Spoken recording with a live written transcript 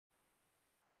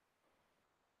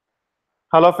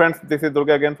Hello friends, this is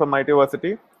Durga again from IT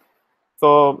University.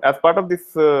 So as part of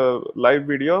this live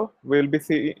video, we will be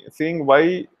seeing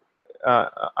why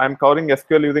I'm covering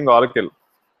SQL using Oracle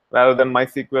rather than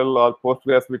MySQL or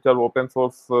Postgres, which are open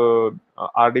source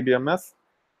RDBMS.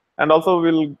 And also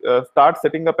we'll start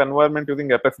setting up environment using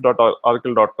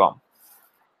apex.oracle.com.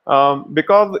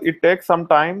 Because it takes some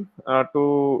time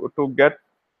to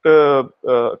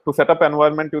set up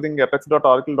environment using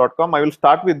apex.oracle.com. I will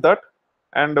start with that,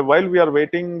 and while we are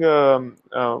waiting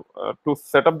to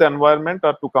set up the environment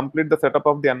or to complete the setup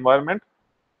of the environment,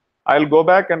 I'll go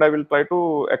back and I will try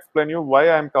to explain you why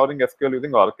I am covering SQL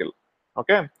using Oracle.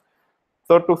 Okay.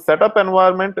 So to set up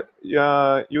environment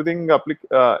using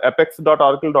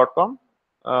apex.oracle.com,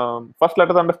 first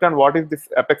let us understand what is this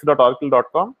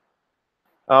apex.oracle.com.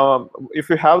 If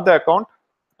you have the account,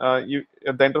 the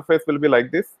interface will be like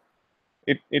this.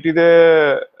 It is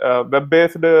a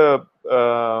web-based,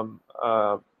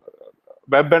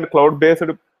 web and cloud-based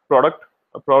product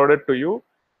provided to you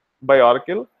by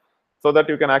Oracle, so that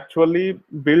you can actually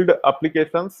build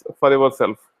applications for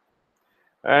yourself.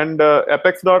 And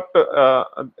Apex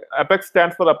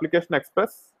stands for Application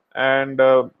Express, and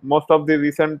most of the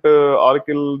recent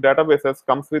Oracle databases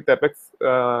comes with Apex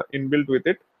inbuilt with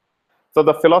it. So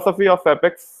the philosophy of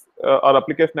Apex or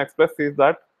Application Express is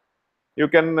that you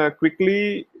can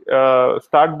quickly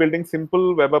start building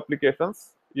simple web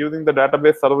applications using the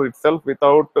database server itself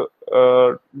without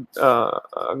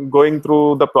going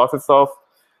through the process of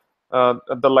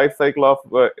the life cycle of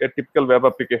a typical web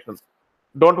application.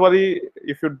 Don't worry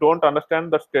if you don't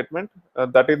understand the statement.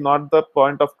 That is not the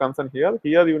point of concern here.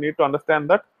 Here you need to understand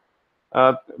that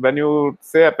when you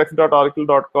say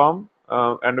apex.oracle.com,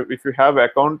 and if you have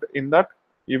account in that,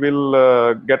 you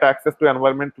will get access to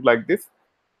environment like this.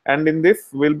 And in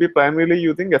this, we'll be primarily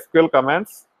using SQL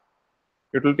commands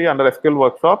utility under SQL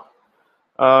workshop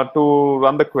to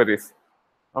run the queries.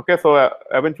 Okay, so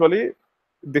eventually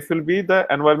this will be the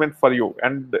environment for you,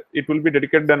 and it will be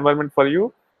dedicated environment for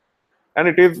you, and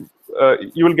it is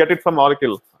you will get it from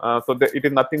Oracle. So it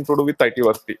is nothing to do with IT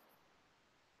University.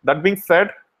 That being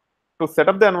said, to set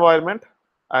up the environment,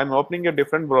 I'm opening a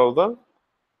different browser.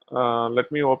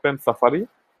 Let me open Safari.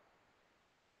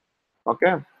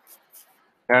 Okay,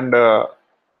 and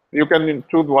you can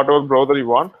choose whatever browser you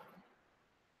want.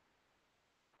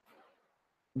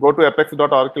 Go to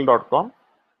apex.oracle.com,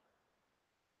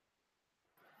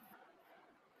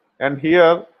 and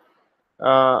here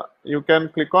you can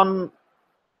click on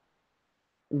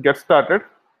Get Started.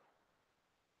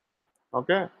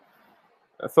 Okay,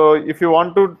 so if you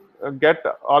want to get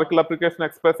Oracle Application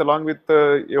Express along with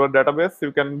your database,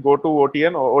 you can go to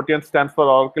OTN. OTN stands for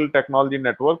Oracle Technology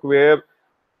Network, where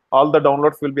all the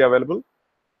downloads will be available,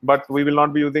 but we will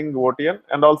not be using OTN.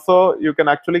 And also you can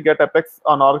actually get Apex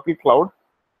on Oracle Cloud.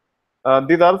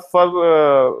 These are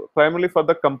for primarily for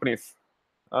the companies,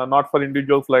 not for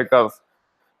individuals like us.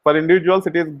 For individuals,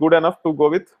 it is good enough to go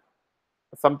with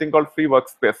something called free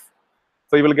workspace.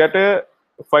 So you will get a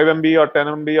 5 MB or 10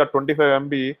 MB or 25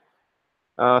 MB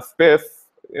space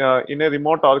in a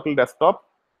remote Oracle desktop,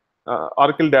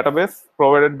 Oracle database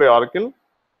provided by Oracle,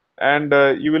 and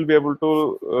you will be able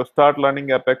to start learning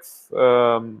Apex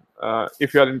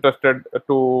if you are interested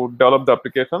to develop the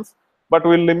applications. But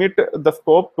we'll limit the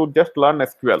scope to just learn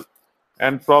SQL,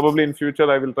 and probably in future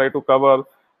I will try to cover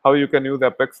how you can use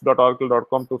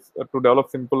apex.oracle.com to develop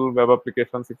simple web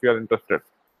applications if you are interested.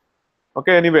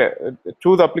 Okay, anyway,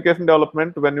 choose application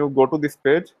development. When you go to this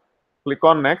page, click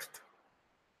on next.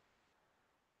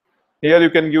 Here you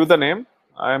can give the name.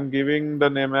 I am giving the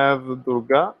name as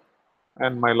Durga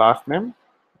and my last name,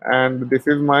 and this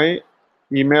is my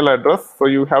email address. So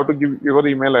you have to give your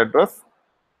email address,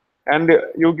 and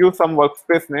you give some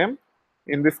workspace name.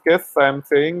 In this case, I am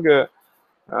saying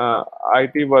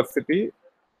IT University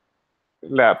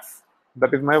Labs.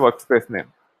 That is my workspace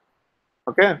name.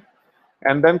 Okay,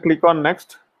 and then click on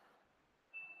next.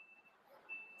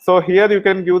 So here you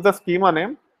can give the schema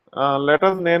name. Let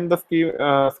us name the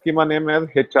schema name as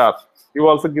HR. You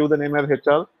also give the name as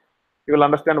HR. You will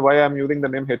understand why I am using the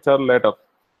name HR later.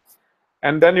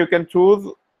 And then you can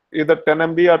choose either 10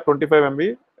 MB or 25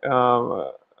 MB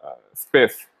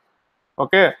space.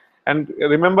 Okay, and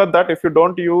remember that if you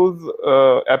don't use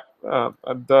the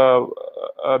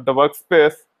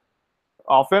workspace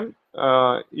often,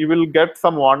 you will get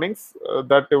some warnings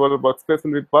that your workspace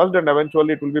will be purged, and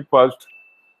eventually it will be purged.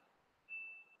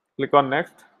 Click on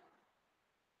next.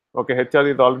 Okay, HR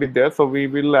is already there, so we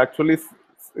will actually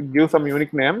give some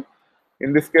unique name.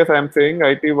 In this case, I am saying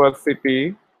IT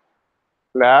University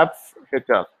Labs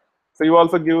HR. So you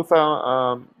also give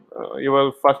some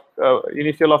your first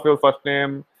initial of your first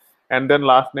name, and then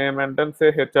last name, and then say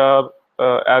HR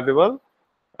as your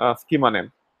schema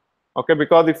name. Okay,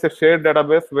 because it's a shared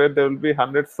database where there will be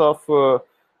hundreds of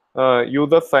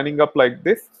users signing up like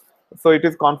this, so it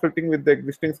is conflicting with the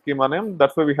existing schema name.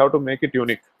 That's why we have to make it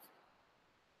unique.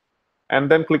 And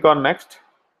then click on next.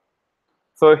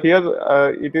 So here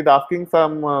it is asking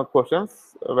some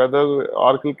questions whether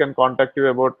Oracle can contact you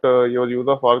about your use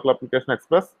of Oracle Application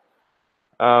Express.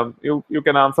 You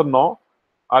can answer no.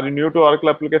 Are you new to Oracle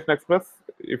Application Express?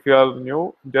 If you are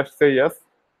new, just say yes.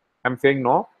 I'm saying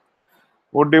no.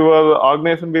 Would your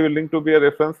organization be willing to be a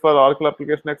reference for Oracle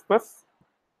Application Express?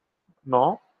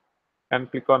 No. And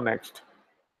click on next.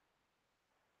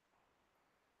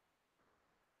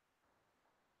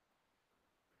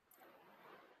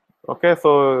 Okay,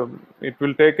 so it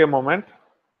will take a moment.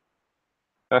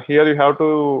 Here you have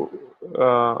to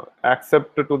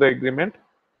accept to the agreement,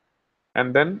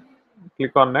 and then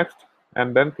click on next,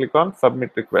 and then click on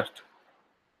submit request.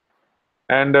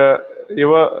 And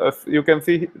you can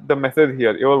see the message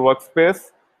here. Your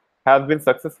workspace has been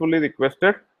successfully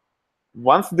requested.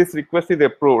 Once this request is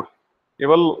approved,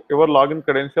 your login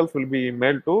credentials will be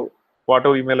emailed to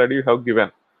whatever email ID you have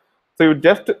given. So you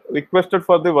just requested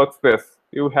for the workspace.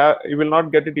 You will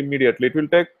not get it immediately. It will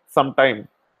take some time,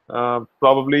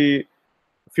 probably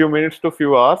few minutes to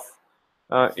few hours.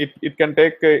 It can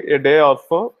take a day or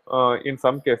so in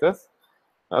some cases.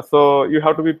 So you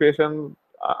have to be patient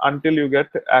until you get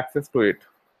access to it.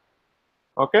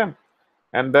 Okay,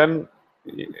 and then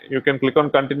you can click on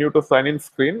continue to sign in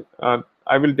screen.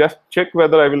 I will just check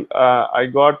whether I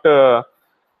got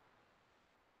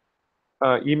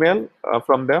email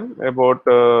from them about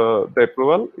the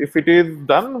approval. If it is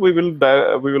done, we will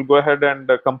go ahead and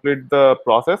complete the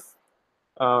process.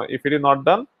 If it is not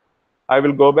done, I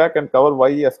will go back and cover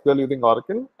why SQL using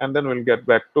Oracle, and then we'll get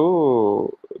back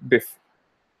to this.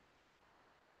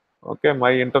 Okay,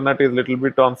 my internet is a little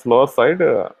bit on slower side,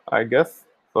 I guess.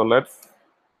 So let's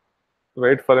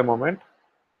wait for a moment.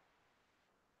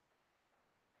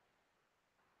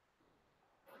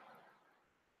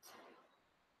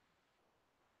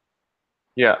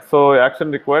 Yeah, so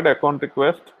action required, account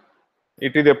request.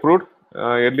 It is approved.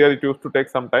 Earlier it used to take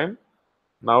some time.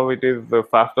 Now it is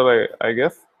faster, I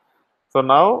guess. So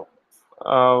now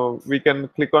we can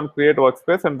click on create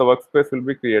workspace, and the workspace will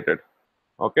be created.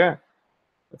 Okay.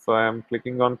 So I am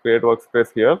clicking on create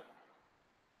workspace here.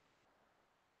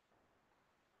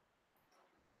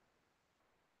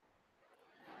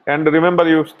 And remember,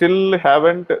 you still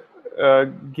haven't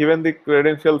given the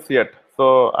credentials yet.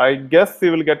 So I guess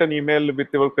you will get an email with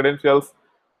your credentials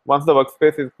once the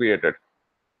workspace is created.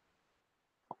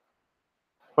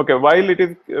 Okay, while it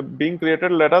is being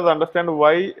created, let us understand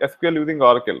why SQL using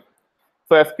Oracle.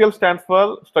 So SQL stands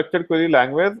for Structured Query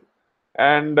Language,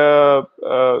 and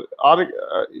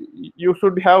you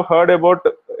should have heard about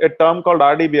a term called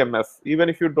RDBMS. Even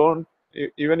if you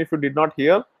did not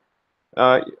hear,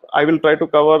 I will try to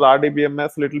cover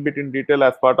RDBMS a little bit in detail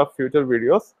as part of future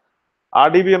videos.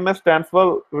 RDBMS stands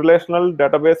for Relational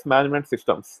Database Management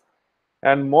Systems,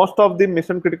 and most of the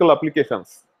mission critical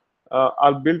applications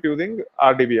are built using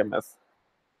RDBMS.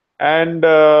 And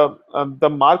the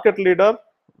market leader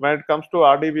when it comes to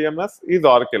RDBMS is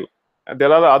Oracle. And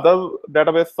there are other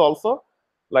databases also,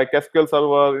 like SQL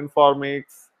Server, Informix,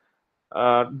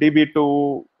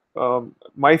 DB2,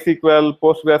 MySQL,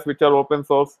 Postgres, which are open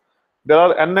source. There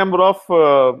are n number of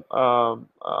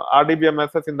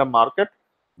RDBMSs in the market,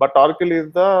 but Oracle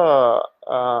is the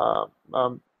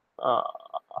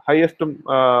highest.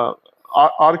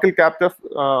 Oracle captures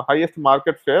highest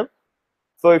market share.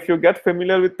 So if you get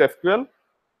familiar with SQL,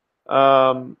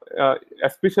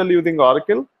 especially using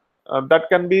Oracle, that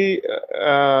can be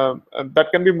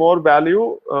more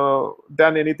value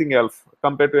than anything else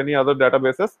compared to any other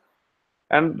databases.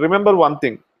 And remember one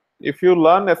thing: if you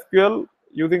learn SQL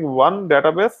using one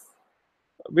database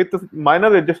with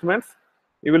minor adjustments,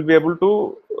 you will be able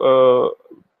to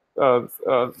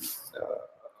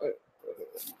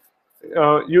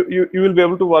you will be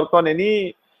able to work on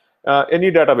any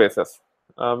databases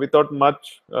without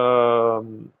much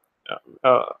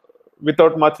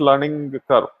learning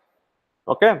curve.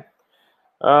 Okay.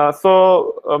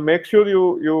 So make sure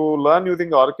you learn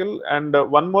using Oracle. And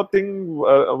one more thing,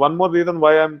 one more reason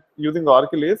why I'm using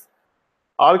Oracle is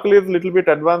Oracle is a little bit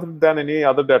advanced than any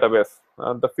other database.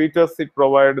 The features it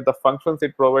provides, the functions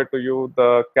it provides to you,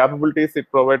 the capabilities it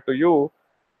provides to you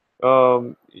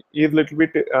is a little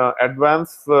bit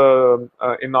advanced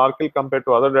in Oracle compared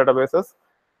to other databases.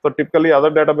 So typically other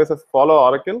databases follow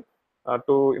Oracle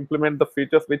to implement the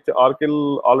features which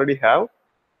Oracle already have.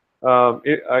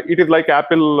 It is like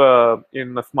Apple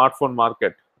in the smartphone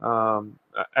market.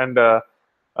 and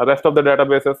rest of the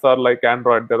databases are like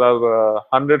Android. There are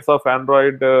hundreds of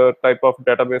Android type of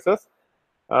databases,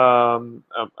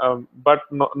 but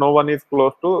no one is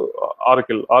close to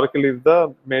Oracle. Oracle is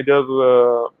the major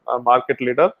market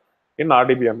leader in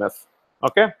RDBMS.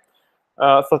 Okay,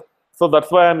 so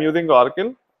that's why I'm using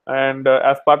Oracle. And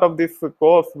as part of this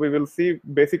course, we will see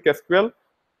basic SQL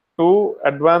to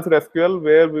advanced SQL,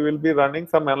 where we will be running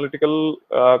some analytical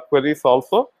queries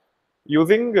also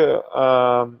using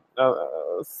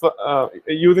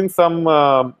using some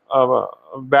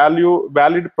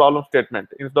valid problem statement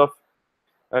instead of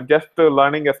just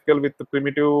learning SQL with the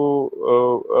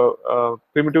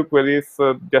primitive queries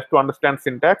just to understand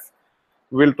syntax.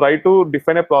 We'll try to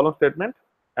define a problem statement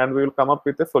and we will come up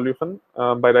with a solution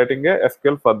by writing a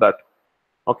SQL for that.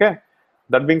 Okay.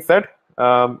 That being said,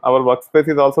 our workspace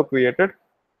is also created.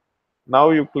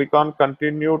 Now you click on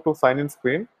continue to sign in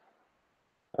screen,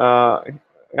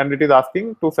 and it is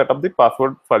asking to set up the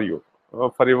password for you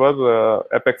for your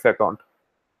Apex account.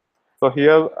 So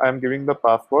here I am giving the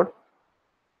password.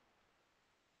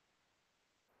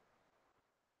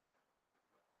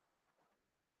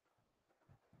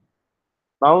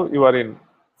 Now you are in.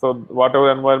 So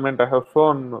whatever environment I have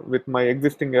shown with my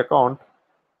existing account,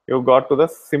 you got to the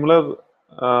similar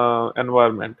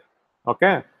environment.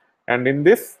 Okay, and in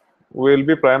this we will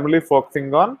be primarily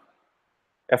focusing on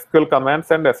SQL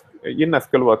commands and in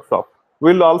SQL workshop.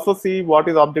 We will also see what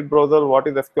is object browser, what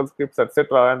is SQL scripts,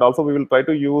 etc. And also we will try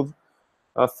to use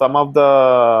some of the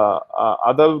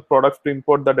other products to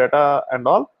import the data and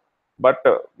all. But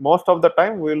most of the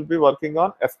time we will be working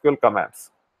on SQL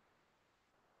commands.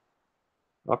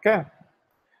 Okay.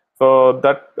 So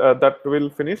that will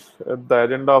finish the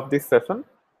agenda of this session,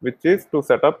 which is to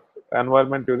set up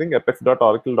environment using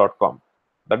apex.oracle.com.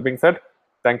 That being said,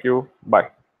 thank you. Bye.